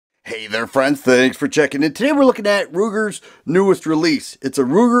Hey there friends, thanks for checking in. Today we're looking at Ruger's newest release. It's a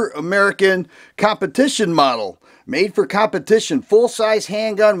Ruger American competition model. Made for competition, full-size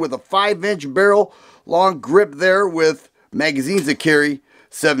handgun with a 5-inch barrel, long grip there with magazines that carry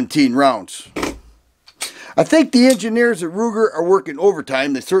 17 rounds. I think the engineers at Ruger are working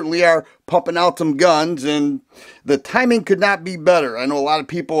overtime. They certainly are pumping out some guns, and the timing could not be better. I know a lot of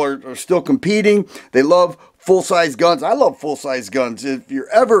people are still competing. They love full-size guns. I love full-size guns. If you're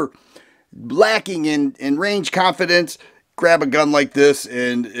ever lacking in range confidence, grab a gun like this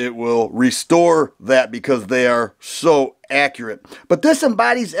and it will restore that because they are so accurate. But this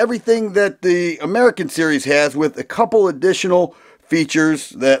embodies everything that the American series has with a couple additional features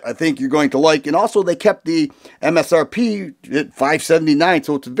that I think you're going to like. And also they kept the MSRP at $579,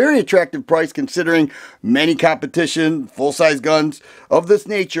 so it's a very attractive price considering many competition full-size guns of this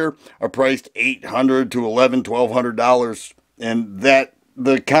nature are priced $800 to $1,100, $1,200, and that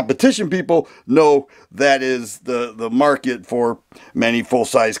the competition people know that is the market for many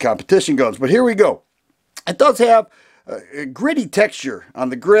full-size competition guns. But here we go. It does have a gritty texture on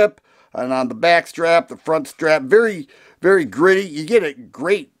the grip and on the back strap, the front strap, very gritty. You get a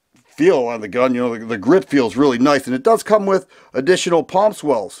great feel on the gun. You know, the grip feels really nice, and it does come with additional palm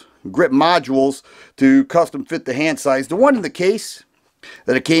swells, grip modules to custom fit the hand size. The one in the case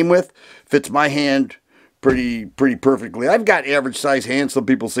that it came with fits my hand pretty perfectly. I've got average size hands. Some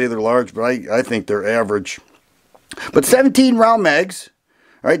people say they're large, but I think they're average. But 17 round mags,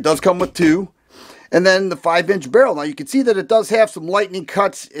 all right, does come with 2. And then the 5-inch barrel. Now you can see that it does have some lightning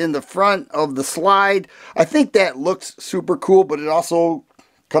cuts in the front of the slide. I think that looks super cool, but it also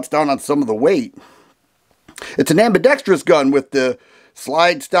cuts down on some of the weight. It's an ambidextrous gun with the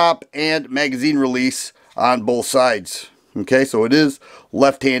slide stop and magazine release on both sides. Okay, so it is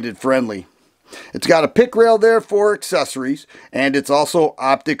left-handed friendly. It's got a pick rail there for accessories, and it's also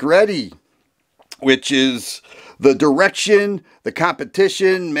optic ready, which is the direction, the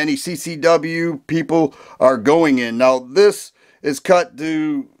competition, many CCW people are going in. Now this is cut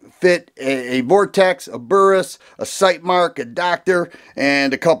to fit a Vortex, a Burris, a Sightmark, a Doctor,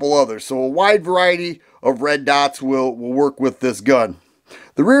 and a couple others. So a wide variety of red dots will work with this gun.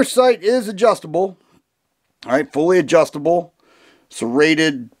 The rear sight is adjustable, all right, fully adjustable.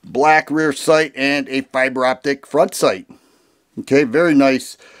 Serrated black rear sight and a fiber optic front sight. Okay, very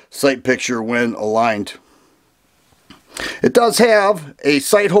nice sight picture when aligned. It does have a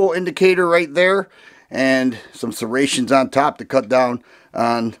sight hole indicator right there and some serrations on top to cut down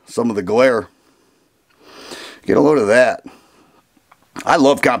on some of the glare. Get a load of that. I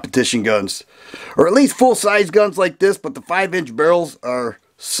love competition guns, or at least full-size guns like this, but the 5-inch barrels are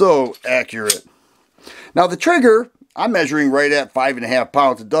so accurate. Now the trigger, I'm measuring right at 5.5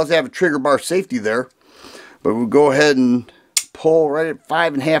 pounds. It does have a trigger bar safety there, but we'll go ahead and pull right at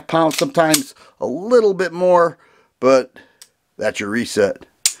 5.5 pounds, sometimes a little bit more, but that's your reset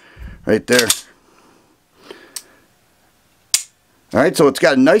right there. All right, so it's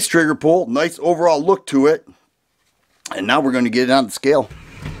got a nice trigger pull, nice overall look to it, and now we're going to get it on the scale.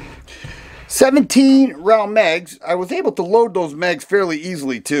 17 round mags. I was able to load those mags fairly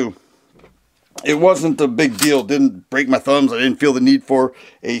easily too. It wasn't a big deal. Didn't break my thumbs. I didn't feel the need for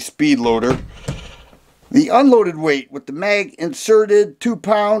a speed loader. The unloaded weight with the mag inserted, 2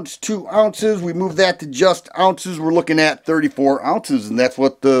 pounds, 2 ounces. We move that to just ounces. We're looking at 34 ounces, and that's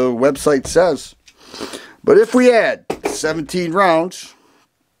what the website says. But if we add 17 rounds,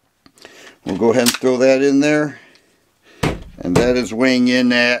 we'll go ahead and throw that in there. And that is weighing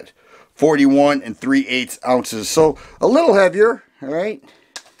in at 41 3/8 ounces. So a little heavier, all right?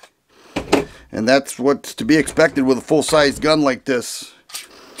 And that's what's to be expected with a full-size gun like this.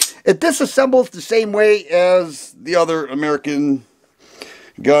 It disassembles the same way as the other American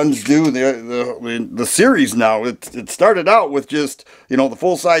guns do, the series now. It started out with just, you know, the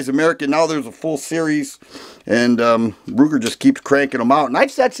full-size American. Now there's a full series, and Ruger just keeps cranking them out. And I've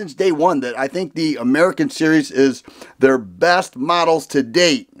said since day one that I think the American series is their best models to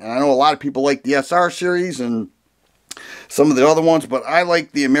date. And I know a lot of people like the SR series and some of the other ones, but I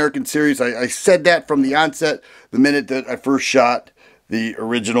like the American series. I said that from the onset, the minute that I first shot the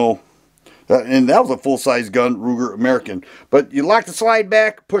original, and that was a full-size gun, Ruger American. But you lock the slide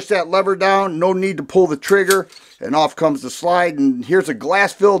back, push that lever down, no need to pull the trigger, and off comes the slide. And here's a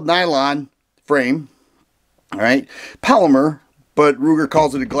glass-filled nylon frame, all right, polymer, but Ruger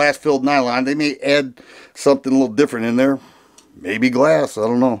calls it a glass-filled nylon. They may add something a little different in there. Maybe glass, I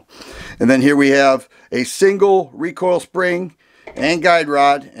don't know. And then here we have a single recoil spring and guide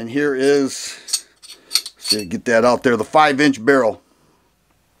rod. And here is, see, get that out there, the 5-inch barrel.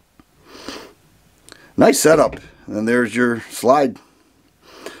 Nice setup. And there's your slide.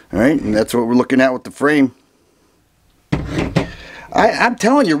 All right, and that's what we're looking at with the frame. I'm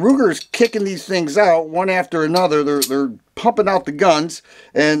telling you, Ruger's kicking these things out one after another. They're pumping out the guns,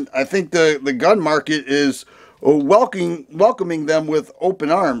 and I think the gun market is welcoming them with open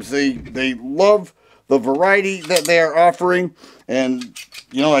arms. They love the variety that they are offering, and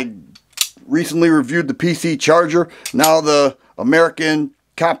you know, I recently reviewed the PC Charger, now the American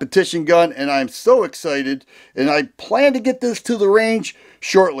competition gun, and I'm so excited, and I plan to get this to the range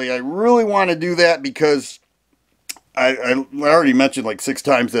shortly. I really want to do that because I already mentioned like 6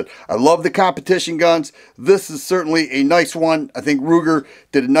 times that I love the competition guns. This is certainly a nice one. I think Ruger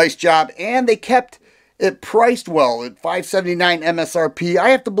did a nice job, and they kept it priced well at $579 MSRP. I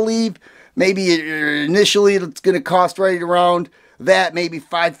have to believe maybe initially it's going to cost right around that, maybe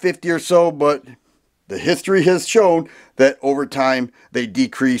 $550 or so, but the history has shown that over time they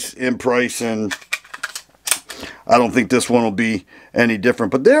decrease in price, and I don't think this one will be any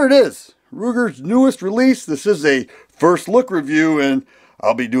different. But there it is, Ruger's newest release. This is a first look review, and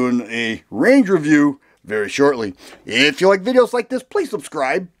I'll be doing a range review very shortly. If you like videos like this, please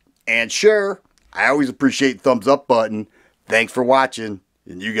subscribe and share. I always appreciate thumbs up button. Thanks for watching,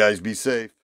 and you guys be safe.